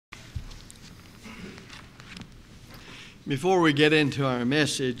Before we get into our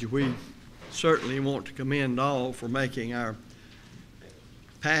message, we certainly want to commend all for making our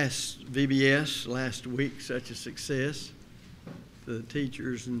past VBS last week such a success. To the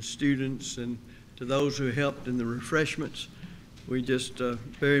teachers and students and to those who helped in the refreshments, we just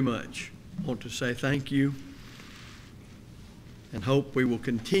very much want to say thank you and hope we will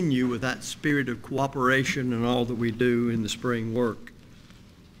continue with that spirit of cooperation in all that we do in the spring work.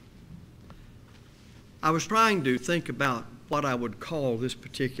 I was trying to think about what I would call this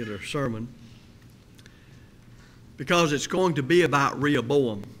particular sermon because it's going to be about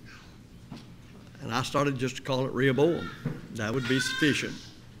Rehoboam. And I started just to call it Rehoboam. That would be sufficient.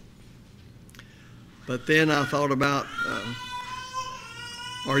 But then I thought about,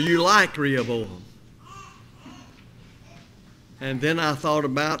 are you like Rehoboam? And then I thought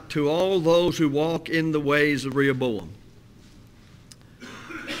about, to all those who walk in the ways of Rehoboam.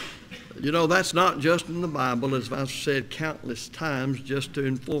 You know, that's not just in the Bible, as I've said countless times, just to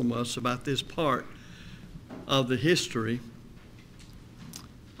inform us about this part of the history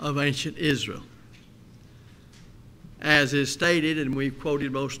of ancient Israel. As is stated, and we've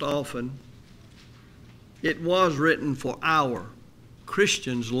quoted most often, it was written for our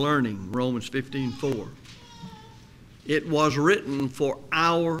Christians' learning, Romans 15:4. It was written for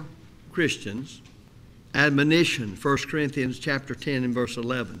our Christians' admonition, 1 Corinthians chapter 10 and verse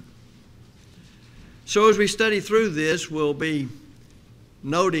 11. So as we study through this, we'll be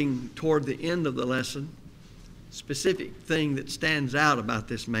noting toward the end of the lesson a specific thing that stands out about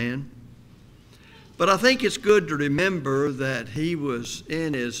this man. But I think it's good to remember that he was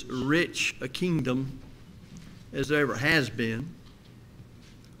in as rich a kingdom as there ever has been.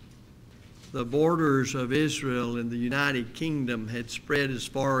 The borders of Israel and the United Kingdom had spread as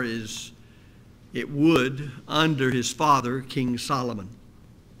far as it would under his father, King Solomon.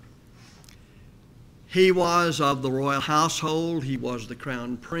 He was of the royal household. He was the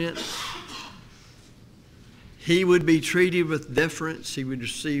crown prince. He would be treated with deference. He would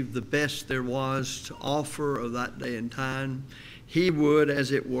receive the best there was to offer of that day and time. He would,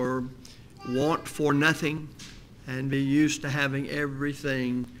 as it were, want for nothing and be used to having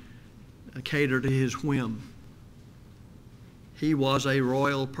everything cater to his whim. He was a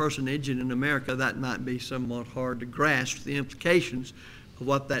royal personage, and in America that might be somewhat hard to grasp the implications of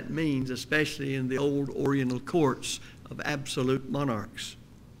what that means, especially in the old Oriental courts of absolute monarchs.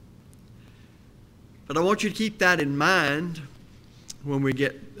 But I want you to keep that in mind when we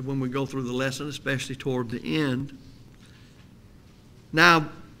go through the lesson, especially toward the end. Now,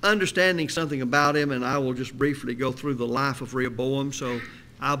 understanding something about him, and I will just briefly go through the life of Rehoboam, so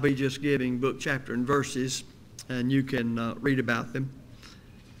I'll be just giving book, chapter, and verses, and you can read about them.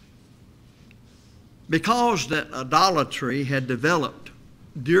 Because that idolatry had developed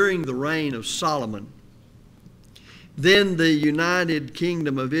during the reign of Solomon, then the united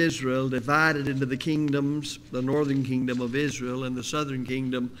kingdom of Israel divided into the kingdoms, the northern kingdom of Israel and the southern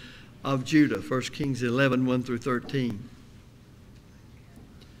kingdom of Judah, 1 Kings 11, 1 through 13.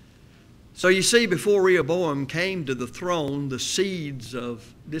 So you see, before Rehoboam came to the throne, the seeds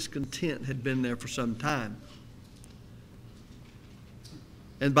of discontent had been there for some time.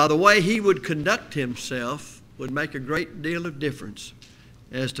 And by the way he would conduct himself would make a great deal of difference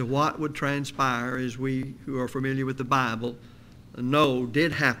as to what would transpire, as we who are familiar with the Bible know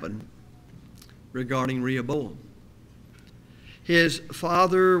did happen regarding Rehoboam. His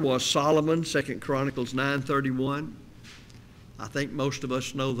father was Solomon, 2 Chronicles 9:31. I think most of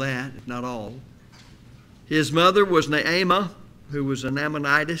us know that, if not all. His mother was Naamah, who was an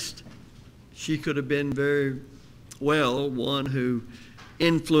Ammonitist. She could have been very well one who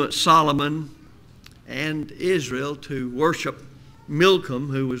influenced Solomon and Israel to worship Milcom,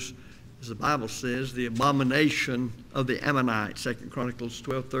 who was, as the Bible says, the abomination of the Ammonites, 2 Chronicles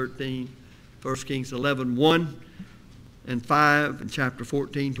 12:13, 1 Kings 11:1 and 5, and chapter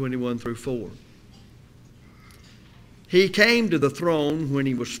 14, 21 through 4. He came to the throne when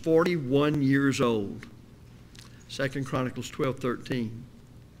he was 41 years old, 2 Chronicles 12:13.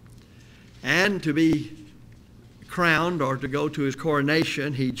 And to be crowned, or to go to his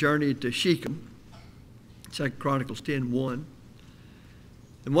coronation, he journeyed to Shechem, 2 Chronicles 10:1.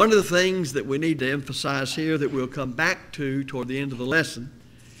 And one of the things that we need to emphasize here that we'll come back to toward the end of the lesson,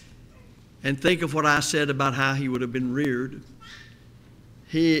 and think of what I said about how he would have been reared.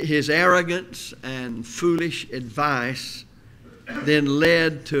 His arrogance and foolish advice then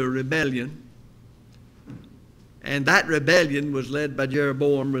led to a rebellion. And that rebellion was led by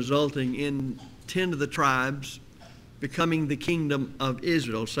Jeroboam, resulting in 10 of the tribes becoming the kingdom of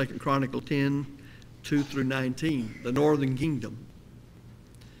Israel, 2 Chronicles 10, 2 through 19, the northern kingdom.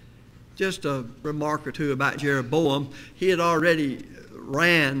 Just a remark or two about Jeroboam. He had already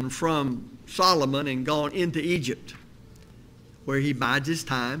ran from Solomon and gone into Egypt, where he bides his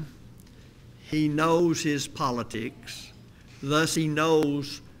time. He knows his politics. Thus he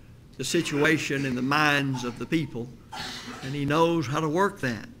knows the situation in the minds of the people, and he knows how to work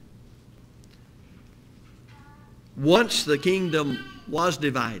that. Once the kingdom was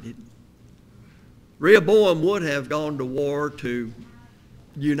divided, Rehoboam would have gone to war to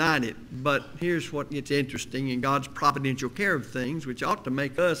unite it. But here's what gets interesting in God's providential care of things, which ought to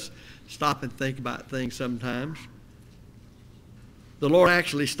make us stop and think about things sometimes. The Lord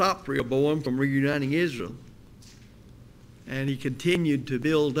actually stopped Rehoboam from reuniting Israel, and he continued to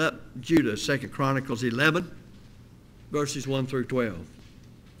build up Judah. 2 Chronicles 11, verses 1 through 12.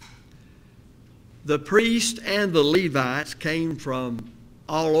 The priests and the Levites came from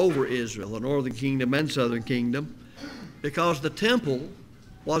all over Israel, the northern kingdom and southern kingdom, because the temple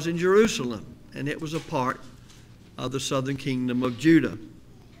was in Jerusalem, and it was a part of the southern kingdom of Judah.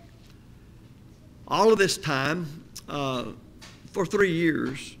 All of this time, for 3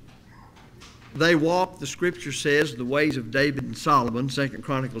 years, they walked, the scripture says, the ways of David and Solomon, 2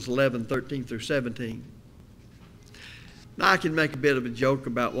 Chronicles 11, 13 through 17. Now, I can make a bit of a joke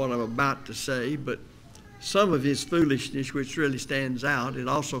about what I'm about to say, but some of his foolishness, which really stands out, it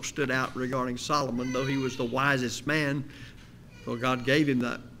also stood out regarding Solomon, though he was the wisest man, for God gave him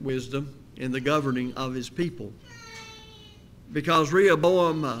that wisdom in the governing of his people. Because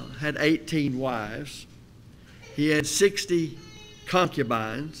Rehoboam had 18 wives, he had 60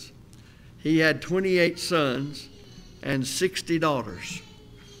 concubines, he had 28 sons and 60 daughters.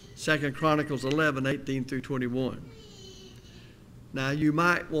 2 Chronicles 11, 18 through 21. Now, you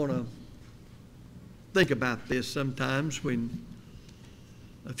might want to think about this sometimes when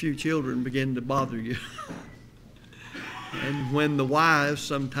a few children begin to bother you. And when the wives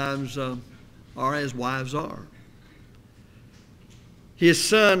sometimes are as wives are. His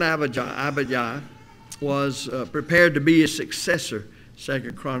son Abijah was prepared to be his successor,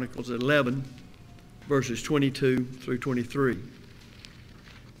 2 Chronicles 11, verses 22 through 23.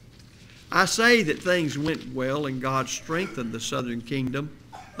 I say that things went well and God strengthened the southern kingdom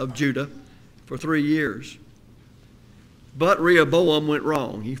of Judah for 3 years. But Rehoboam went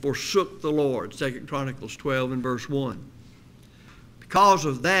wrong. He forsook the Lord, 2 Chronicles 12 and verse 1. Because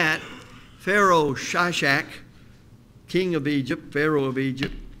of that, Pharaoh Shishak, king of Egypt, Pharaoh of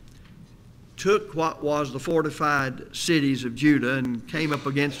Egypt, took what was the fortified cities of Judah and came up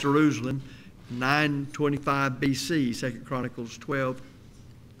against Jerusalem in 925 BC, 2 Chronicles 12,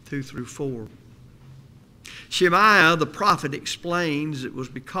 2 through 4. Shemaiah the prophet explains it was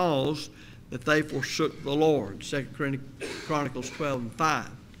because that they forsook the Lord, 2 Chronicles 12 and 5.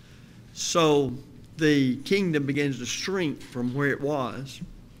 So the kingdom begins to shrink from where it was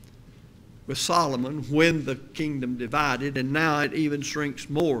with Solomon when the kingdom divided, and now it even shrinks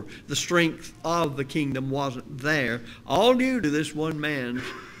more. The strength of the kingdom wasn't there, all due to this one man's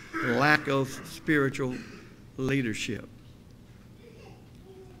lack of spiritual leadership.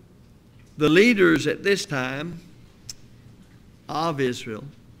 The leaders at this time of Israel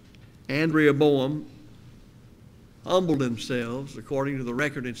and Rehoboam humbled themselves, according to the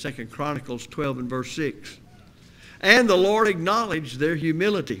record in 2 Chronicles 12 and verse 6. And the Lord acknowledged their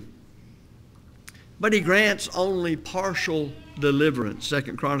humility. But he grants only partial deliverance,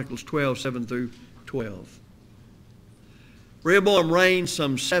 2 Chronicles 12, 7 through 12. Rehoboam reigned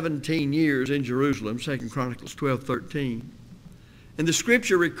some 17 years in Jerusalem, 2 Chronicles 12, 13. And the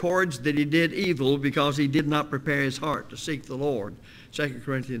scripture records that he did evil because he did not prepare his heart to seek the Lord, 2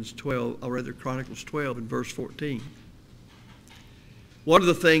 Chronicles 12 and verse 14. One of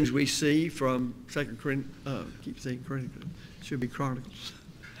the things we see from 2 Chronicles,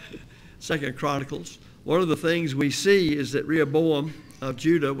 one of the things we see is that Rehoboam of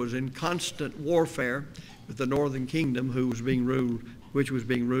Judah was in constant warfare with the northern kingdom which was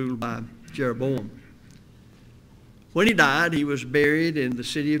being ruled by Jeroboam. When he died, he was buried in the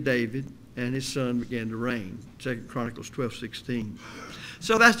city of David, and his son began to reign, 2 Chronicles 12:16.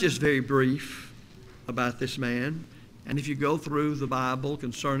 So that's just very brief about this man. And if you go through the Bible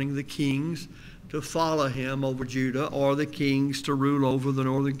concerning the kings to follow him over Judah, or the kings to rule over the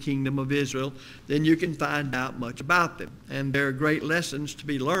northern kingdom of Israel, then you can find out much about them. And there are great lessons to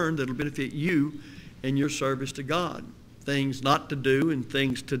be learned that will benefit you in your service to God. Things not to do and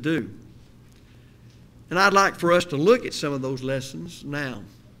things to do. And I'd like for us to look at some of those lessons now.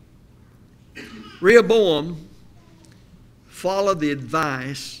 Rehoboam followed the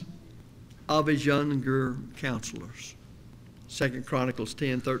advice of his younger counselors. 2 Chronicles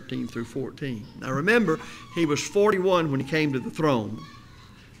 10, 13 through 14. Now remember, he was 41 when he came to the throne.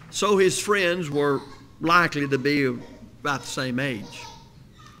 So his friends were likely to be about the same age.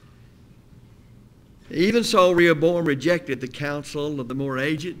 Even so, Rehoboam rejected the counsel of the more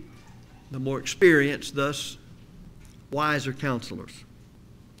aged, the more experienced, thus wiser counselors.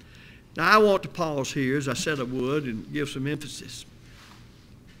 Now, I want to pause here, as I said I would, and give some emphasis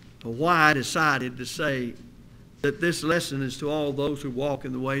on why I decided to say that this lesson is to all those who walk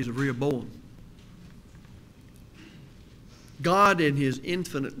in the ways of Rehoboam. God, in his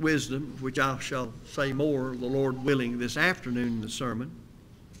infinite wisdom, which I shall say more, the Lord willing, this afternoon in the sermon,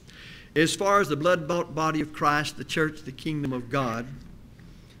 as far as the blood-bought body of Christ, the church, the kingdom of God,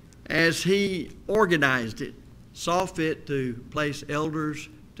 as he organized it, saw fit to place elders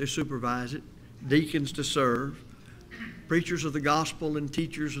to supervise it, deacons to serve, preachers of the gospel and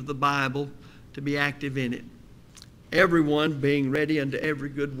teachers of the Bible to be active in it. Everyone being ready unto every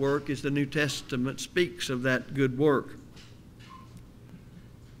good work, as the New Testament speaks of that good work.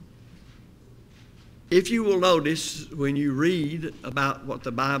 If you will notice when you read about what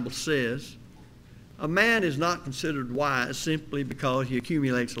the Bible says, a man is not considered wise simply because he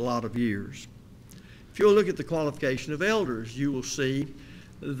accumulates a lot of years. If you'll look at the qualification of elders, you will see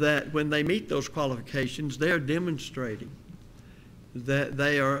that when they meet those qualifications, they are demonstrating that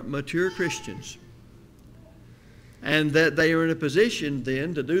they are mature Christians and that they are in a position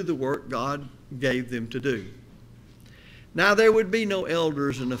then to do the work God gave them to do. Now, there would be no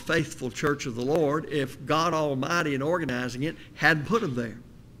elders in a faithful church of the Lord if God Almighty, in organizing it, hadn't put them there.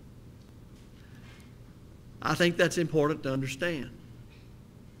 I think that's important to understand.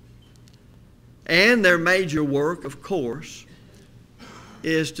 And their major work, of course,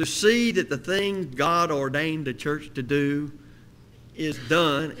 is to see that the thing God ordained the church to do is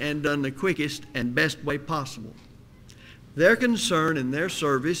done, and done the quickest and best way possible. Their concern and their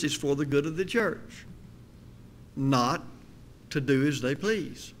service is for the good of the church, not to do as they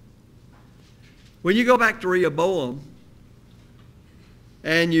please. When you go back to Rehoboam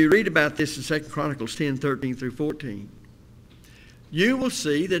and you read about this in 2 Chronicles 10:13 through 14, you will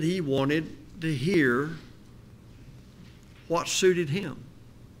see that he wanted to hear what suited him.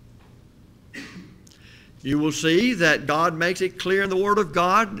 You will see that God makes it clear in the Word of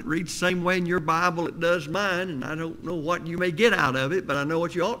God. It reads the same way in your Bible it does mine, and I don't know what you may get out of it, but I know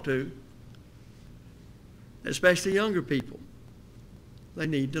what you ought to, especially younger people. They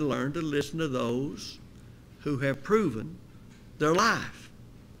need to learn to listen to those who have proven their life.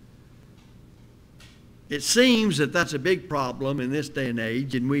 It seems that that's a big problem in this day and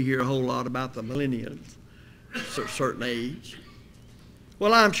age, and we hear a whole lot about the millennials at a certain age.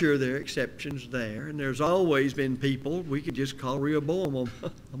 Well, I'm sure there are exceptions there, and there's always been people, we could just call Rehoboam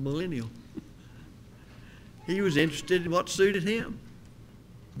a millennial. He was interested in what suited him,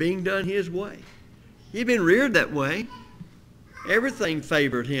 being done his way. He'd been reared that way. Everything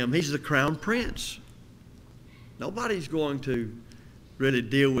favored him. He's the crown prince. Nobody's going to really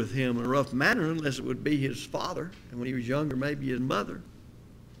deal with him in a rough manner unless it would be his father, and when he was younger, maybe his mother.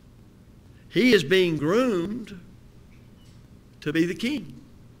 He is being groomed to be the king.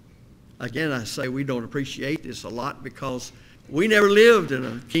 Again, I say we don't appreciate this a lot because we never lived in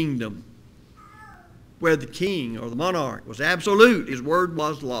a kingdom where the king or the monarch was absolute. His word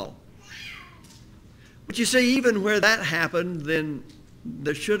was law. But you see, even where that happened, then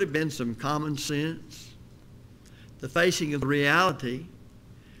there should have been some common sense, the facing of the reality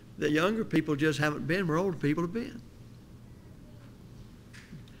that younger people just haven't been where older people have been.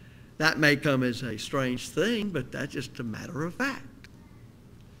 That may come as a strange thing, but that's just a matter of fact.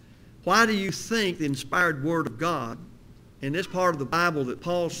 Why do you think the inspired Word of God, in this part of the Bible that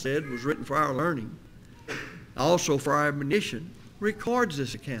Paul said was written for our learning, also for our admonition, records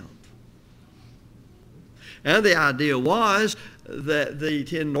this account? And the idea was that the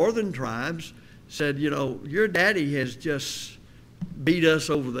 10 northern tribes said, you know, your daddy has just beat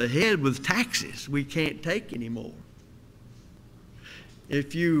us over the head with taxes. We can't take anymore.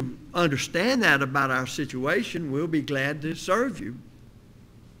 If you understand that about our situation, we'll be glad to serve you.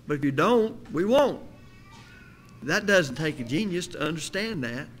 But if you don't, we won't. That doesn't take a genius to understand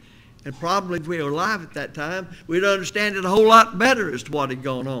that. And probably if we were alive at that time, we'd understand it a whole lot better as to what had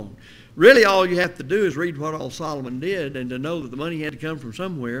gone on. Really, all you have to do is read what all Solomon did and to know that the money had to come from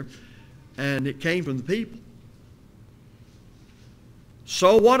somewhere, and it came from the people.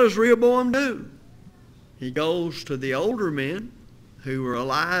 So what does Rehoboam do? He goes to the older men who were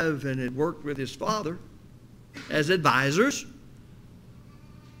alive and had worked with his father as advisors,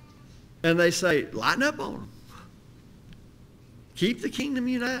 and they say, lighten up on them. Keep the kingdom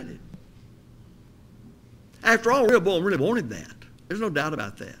united. After all, Rehoboam really wanted that. There's no doubt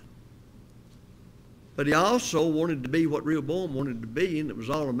about that. But he also wanted to be what Rehoboam wanted to be, and it was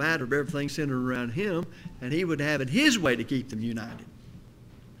all a matter of everything centered around him, and he would have it his way to keep them united.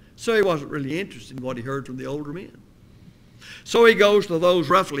 So he wasn't really interested in what he heard from the older men. So he goes to those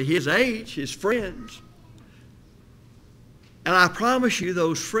roughly his age, his friends. And I promise you,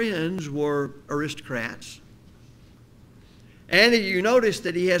 those friends were aristocrats. And you notice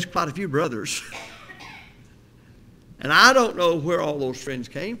that he has quite a few brothers. And I don't know where all those friends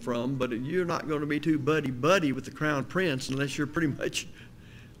came from, but you're not going to be too buddy-buddy with the crown prince unless you're pretty much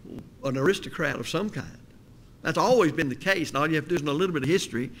an aristocrat of some kind. That's always been the case, and all you have to do is know a little bit of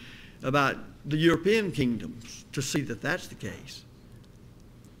history about the European kingdoms to see that that's the case.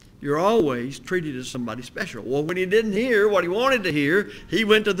 You're always treated as somebody special. Well, when he didn't hear what he wanted to hear, he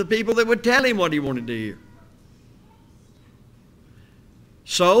went to the people that would tell him what he wanted to hear.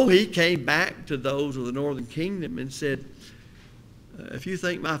 So he came back to those of the northern kingdom and said, if you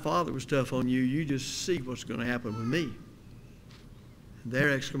think my father was tough on you, you just see what's going to happen with me. And their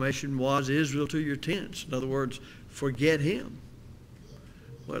exclamation was, Israel to your tents. In other words, forget him.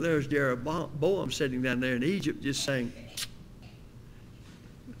 Well, there's Jeroboam sitting down there in Egypt just saying,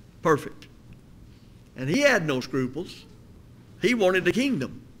 perfect. And he had no scruples. He wanted the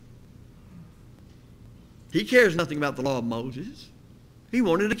kingdom. He cares nothing about the law of Moses. He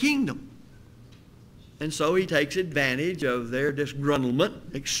wanted a kingdom. And so he takes advantage of their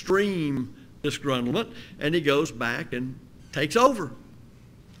disgruntlement, extreme disgruntlement, and he goes back and takes over.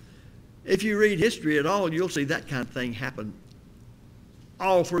 If you read history at all, you'll see that kind of thing happen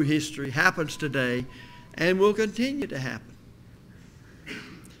all through history, happens today, and will continue to happen.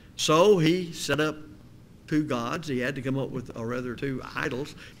 So he set up two gods. He had to come up with, or rather two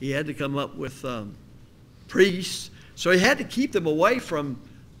idols. He had to come up with priests. So he had to keep them away from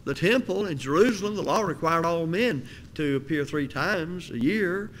the temple in Jerusalem. The law required all men to appear 3 times a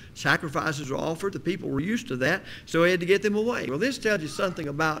year. Sacrifices were offered. The people were used to that, so he had to get them away. Well, this tells you something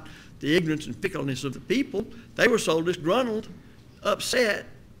about the ignorance and fickleness of the people. They were so disgruntled, upset,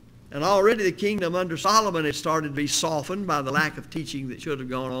 and already the kingdom under Solomon had started to be softened by the lack of teaching that should have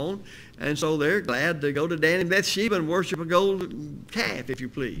gone on, and so they're glad to go to Dan and Bathsheba and worship a golden calf, if you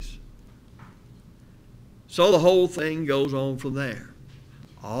please. So the whole thing goes on from there.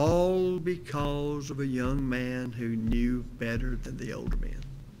 All because of a young man who knew better than the older men.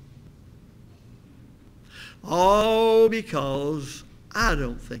 All because I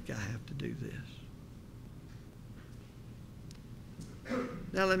don't think I have to do this.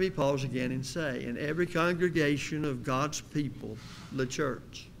 Now let me pause again and say, in every congregation of God's people, the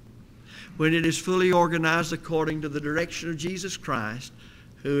church, when it is fully organized according to the direction of Jesus Christ,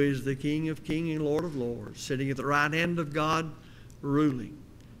 who is the King of kings and Lord of lords, sitting at the right hand of God, ruling,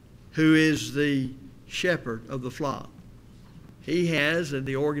 who is the shepherd of the flock. He has, in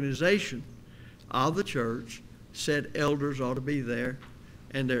the organization of the church, said elders ought to be there,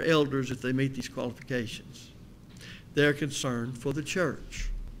 and they're elders if they meet these qualifications. They're concerned for the church.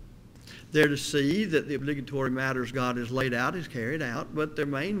 They're to see that the obligatory matters God has laid out is carried out, but their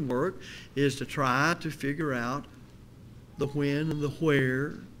main work is to try to figure out the when and the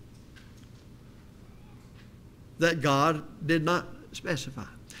where that God did not specify.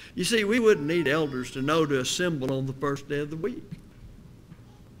 You see, we wouldn't need elders to know to assemble on the first day of the week.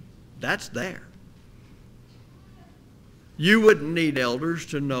 That's there. You wouldn't need elders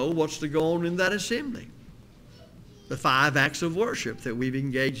to know what's to go on in that assembly. The 5 acts of worship that we've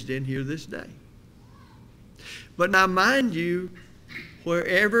engaged in here this day. But now mind you,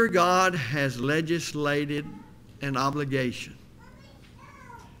 wherever God has legislated an obligation,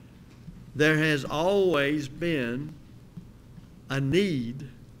 there has always been a need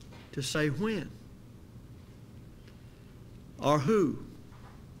to say when, or who,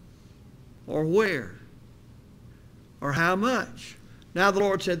 or where, or how much. Now the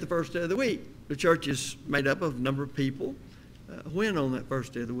Lord said the first day of the week. The church is made up of a number of people. When on that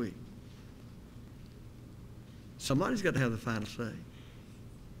first day of the week? Somebody's got to have the final say.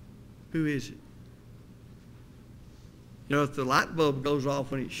 Who is it? You know, if the light bulb goes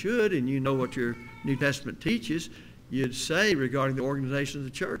off when it should, and you know what your New Testament teaches, you'd say regarding the organization of the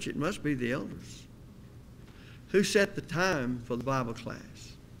church, it must be the elders. Who set the time for the Bible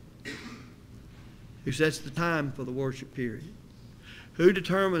class? Who sets the time for the worship period? Who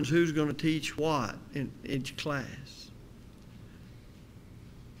determines who's going to teach what in each class?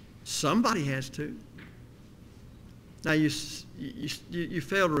 Somebody has to. Now, you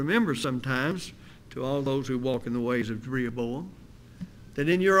fail to remember sometimes, to all those who walk in the ways of Rehoboam, that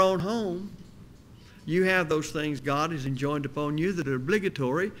in your own home, you have those things God has enjoined upon you that are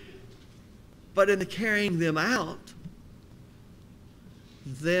obligatory, but in the carrying them out,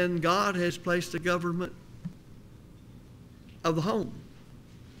 then God has placed the government of the home.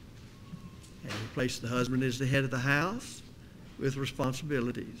 And he placed the husband as the head of the house with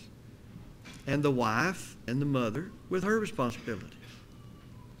responsibilities, and the wife and the mother with her responsibilities.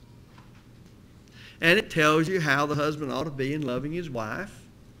 And it tells you how the husband ought to be in loving his wife,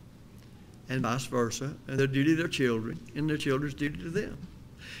 and vice versa, and their duty to their children, and their children's duty to them.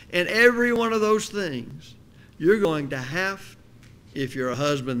 And every one of those things, you're going to have, if you're a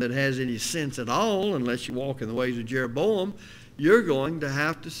husband that has any sense at all, unless you walk in the ways of Jeroboam, you're going to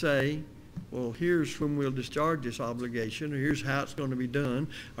have to say, well, here's when we'll discharge this obligation, or here's how it's going to be done,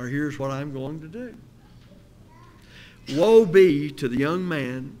 or here's what I'm going to do. Woe be to the young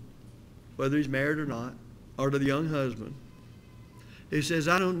man, whether he's married or not, or to the young husband, who says,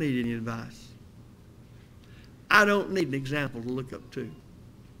 I don't need any advice. I don't need an example to look up to.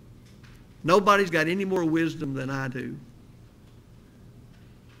 Nobody's got any more wisdom than I do.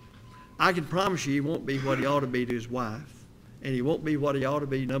 I can promise you he won't be what he ought to be to his wife. And he won't be what he ought to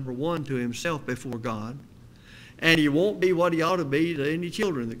be, number one, to himself before God. And he won't be what he ought to be to any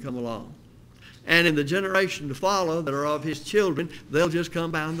children that come along. And in the generation to follow that are of his children, they'll just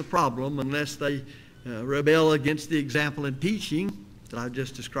compound the problem unless they rebel against the example and teaching that I've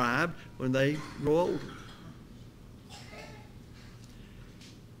just described when they grow older.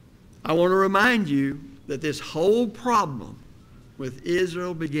 I want to remind you that this whole problem with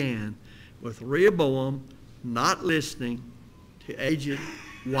Israel began with Rehoboam not listening to aged,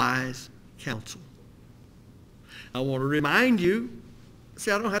 wise counsel. I want to remind you,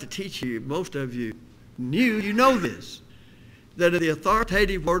 see, I don't have to teach you, most of you you know this, that in the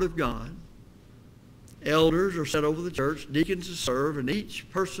authoritative Word of God, elders are set over the church, deacons to serve, and each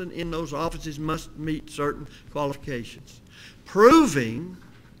person in those offices must meet certain qualifications, proving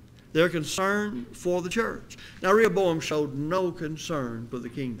their concern for the church. Now, Rehoboam showed no concern for the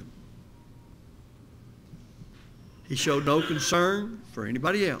kingdom. He showed no concern for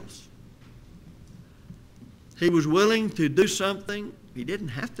anybody else. He was willing to do something. He didn't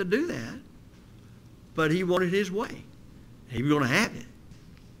have to do that, but he wanted his way. He was going to have it.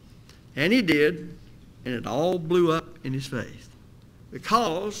 And he did, and it all blew up in his face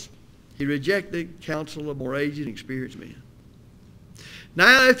because he rejected counsel of more aged and experienced men.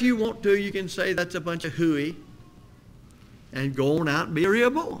 Now, if you want to, you can say that's a bunch of hooey and go on out and be a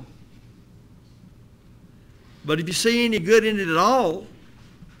Rehoboam. But if you see any good in it at all,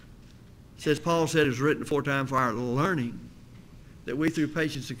 says Paul said, it was written aforetime for our learning, that we through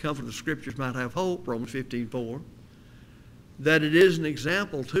patience and comfort of the Scriptures might have hope, Romans 15:4, that it is an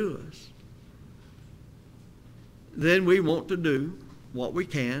example to us, then we want to do what we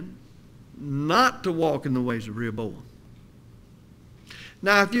can not to walk in the ways of Rehoboam.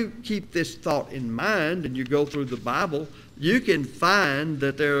 Now, if you keep this thought in mind and you go through the Bible, you can find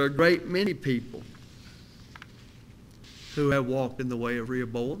that there are a great many people who have walked in the way of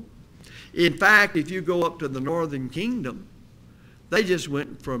Rehoboam. In fact, if you go up to the northern kingdom, they just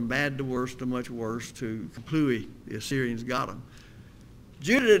went from bad to worse to much worse to Kaplui. The Assyrians got them.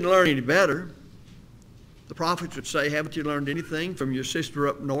 Judah didn't learn any better. The prophets would say, haven't you learned anything from your sister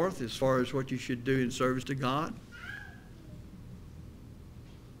up north as far as what you should do in service to God?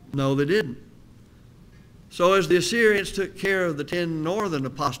 No, they didn't. So as the Assyrians took care of the 10 northern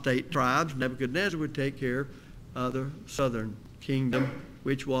apostate tribes, Nebuchadnezzar would take care of the southern kingdom,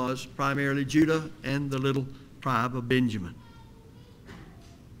 which was primarily Judah and the little tribe of Benjamin.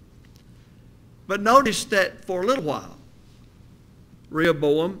 But notice that for a little while,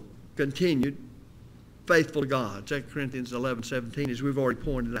 Rehoboam continued faithful to God. 2 Corinthians 11:17, as we've already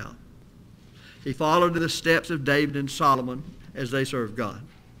pointed out. He followed in the steps of David and Solomon as they served God.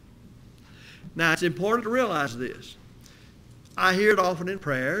 Now, it's important to realize this. I hear it often in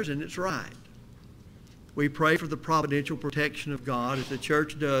prayers, and it's right. We pray for the providential protection of God as the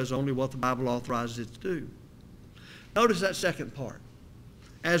church does only what the Bible authorizes it to do. Notice that second part.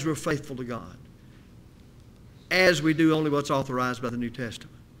 As we're faithful to God. As we do only what's authorized by the New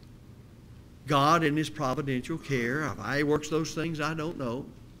Testament. God, in his providential care, if he works those things, I don't know.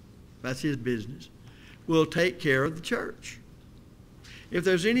 That's his business. Will take care of the church. If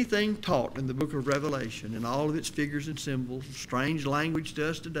there's anything taught in the book of Revelation and all of its figures and symbols, strange language to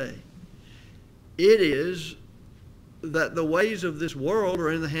us today, it is that the ways of this world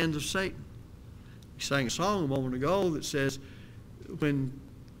are in the hands of Satan. We sang a song a moment ago that says, when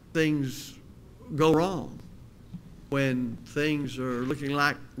things go wrong, when things are looking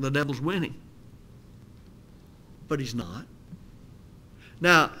like the devil's winning. But he's not.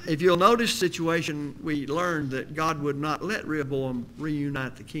 Now, if you'll notice the situation, we learned that God would not let Rehoboam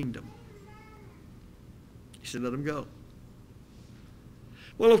reunite the kingdom. He said, let him go.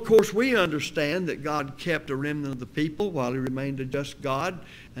 Well, of course, we understand that God kept a remnant of the people while he remained a just God.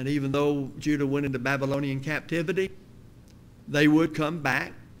 And even though Judah went into Babylonian captivity, they would come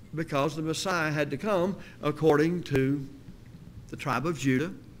back because the Messiah had to come according to the tribe of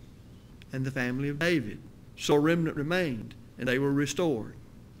Judah and the family of David. So a remnant remained, and they were restored.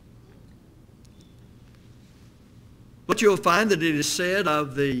 But you'll find that it is said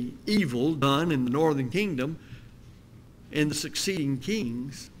of the evil done in the northern kingdom, in the succeeding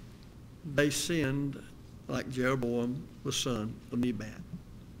kings, they sinned like Jeroboam, the son of Nebat.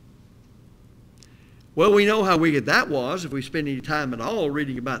 Well, we know how wicked that was if we spend any time at all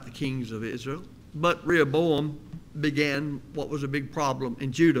reading about the kings of Israel. But Rehoboam began what was a big problem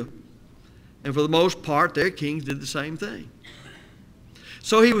in Judah. And for the most part, their kings did the same thing.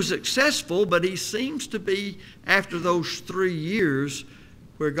 So he was successful, but he seems to be, after those 3 years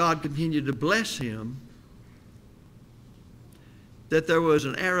where God continued to bless him, that there was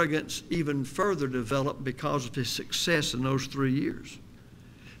an arrogance even further developed because of his success in those 3 years.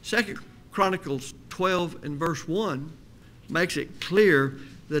 2 Chronicles 12 and verse 1 makes it clear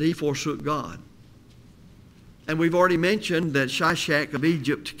that he forsook God. And we've already mentioned that Shishak of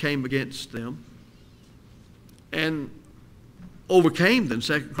Egypt came against them and overcame them,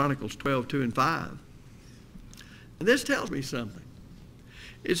 2 Chronicles 12, 2 and 5. And this tells me something.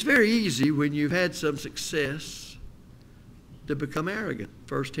 It's very easy when you've had some success to become arrogant.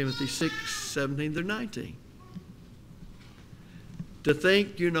 1 Timothy 6, 17 through 19. To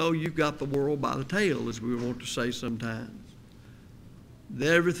think, you've got the world by the tail, as we want to say sometimes.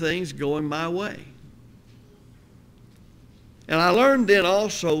 That everything's going my way. And I learned then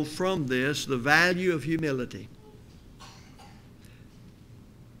also from this the value of humility.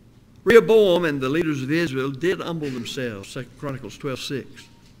 Rehoboam and the leaders of Israel did humble themselves, 2 Chronicles 12, 6.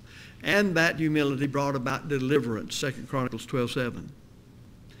 And that humility brought about deliverance, 2 Chronicles 12, 7.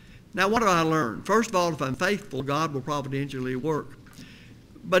 Now, what do I learn? First of all, if I'm faithful, God will providentially work.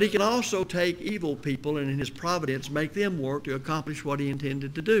 But he can also take evil people and in his providence make them work to accomplish what he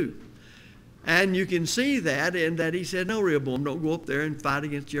intended to do. And you can see that in that he said, no, Rehoboam, don't go up there and fight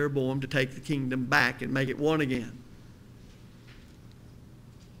against Jeroboam to take the kingdom back and make it one again.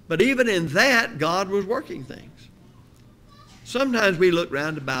 But even in that, God was working things. Sometimes we look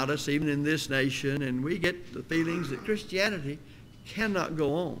round about us, even in this nation, and we get the feelings that Christianity cannot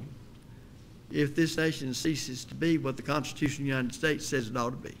go on if this nation ceases to be what the Constitution of the United States says it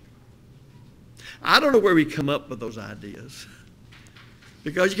ought to be. I don't know where we come up with those ideas,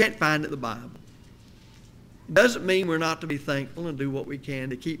 because you can't find it in the Bible. It doesn't mean we're not to be thankful and do what we can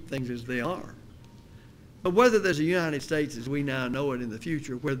to keep things as they are. But whether there's a United States as we now know it in the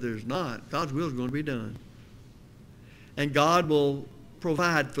future, whether there's not, God's will is going to be done. And God will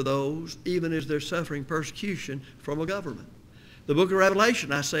provide for those, even as they're suffering persecution from a government. The book of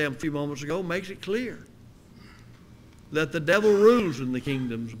Revelation, I said a few moments ago, makes it clear that the devil rules in the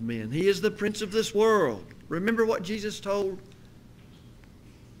kingdoms of men. He is the prince of this world. Remember what Jesus told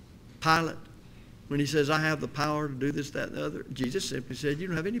Pilate when he says, I have the power to do this, that, and the other? Jesus simply said, you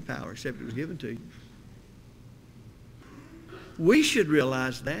don't have any power except it was given to you. We should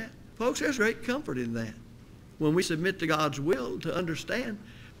realize that. Folks, there's great comfort in that when we submit to God's will to understand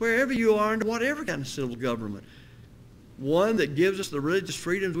wherever you are in whatever kind of civil government. One that gives us the religious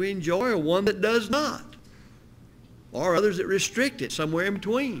freedoms we enjoy, or one that does not. Or others that restrict it, somewhere in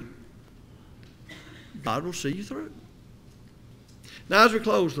between. God will see you through. Now, as we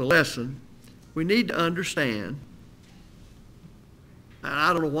close the lesson, we need to understand, and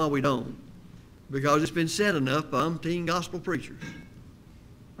I don't know why we don't, because it's been said enough by umpteen gospel preachers,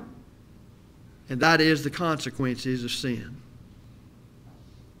 and that is the consequences of sin.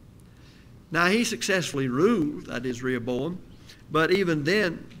 Now, he successfully ruled, that is Rehoboam, but even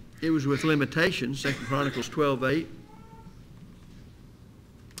then, it was with limitations, 2 Chronicles 12:8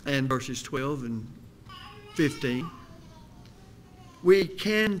 and verses 12 and 15. We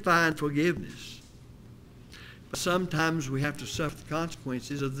can find forgiveness, but sometimes we have to suffer the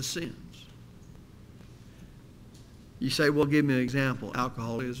consequences of the sins. You say, well, give me an example.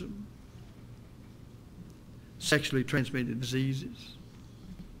 Alcoholism, sexually transmitted diseases,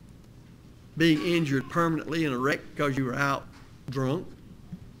 being injured permanently in a wreck because you were out drunk.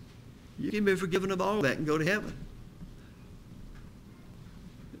 You can be forgiven of all that and go to heaven.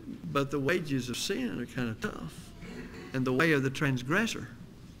 But the wages of sin are kind of tough, and the way of the transgressor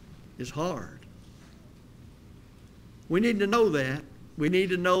is hard. We need to know that. We need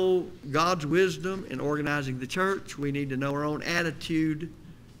to know God's wisdom in organizing the church. We need to know our own attitude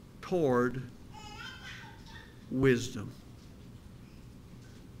toward wisdom.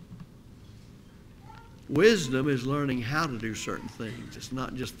 Wisdom is learning how to do certain things. It's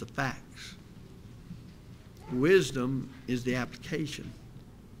not just the facts. Wisdom is the application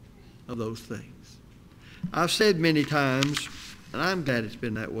of those things. I've said many times, and I'm glad it's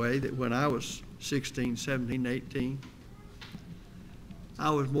been that way, that when I was 16, 17, 18, I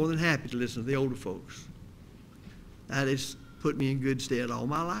was more than happy to listen to the older folks. That has put me in good stead all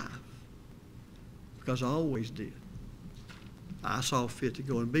my life, because I always did. I saw fit to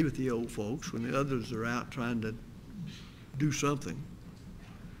go and be with the old folks when the others are out trying to do something,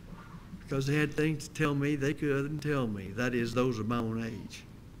 because they had things to tell me they couldn't tell me. That is, those of my own age.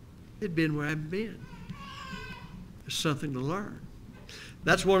 It'd been where I've been. There's something to learn.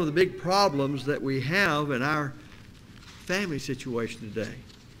 That's one of the big problems that we have in our family situation today.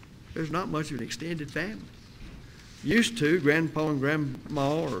 There's not much of an extended family. Used to, Grandpa and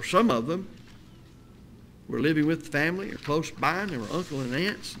Grandma, or some of them, were living with the family or close by, and they were uncle and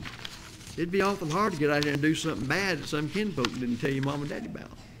aunts. It'd be awful hard to get out there and do something bad that some kinfolk didn't tell you mom and daddy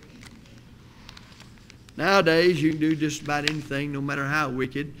about. Nowadays, you can do just about anything, no matter how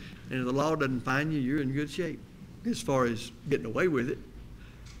wicked, and if the law doesn't find you, you're in good shape as far as getting away with it.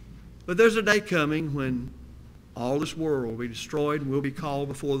 But there's a day coming when all this world will be destroyed, and we'll be called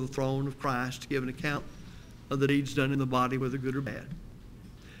before the throne of Christ to give an account of the deeds done in the body, whether good or bad.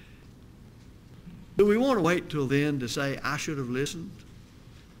 Do we want to wait till then to say, I should have listened?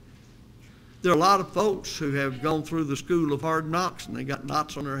 There are a lot of folks who have gone through the school of hard knocks, and they got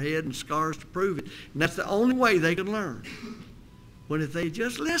knots on their head and scars to prove it. And that's the only way they can learn. When if they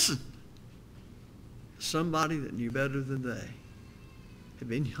just listened to somebody that knew better than they, had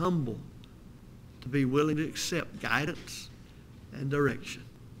been humble to be willing to accept guidance and direction.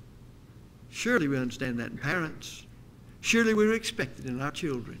 Surely we understand that in parents. Surely we expect it in our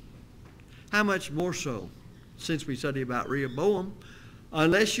children. How much more so since we study about Rehoboam,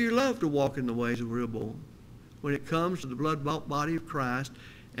 unless you love to walk in the ways of Rehoboam, when it comes to the blood-bought body of Christ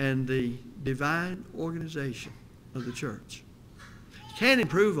and the divine organization of the church. You can't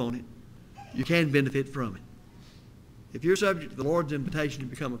improve on it. You can benefit from it. If you're subject to the Lord's invitation to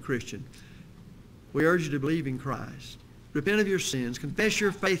become a Christian, we urge you to believe in Christ. Repent of your sins, confess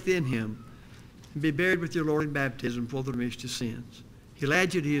your faith in Him, and be buried with your Lord in baptism for the remission of sins. He'll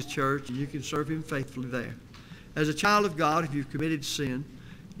add you to His church, and you can serve Him faithfully there. As a child of God, if you've committed sin,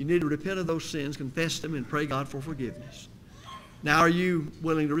 you need to repent of those sins, confess them, and pray God for forgiveness. Now, are you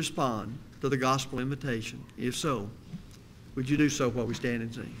willing to respond to the gospel invitation? If so, would you do so while we stand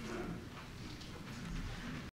and sing?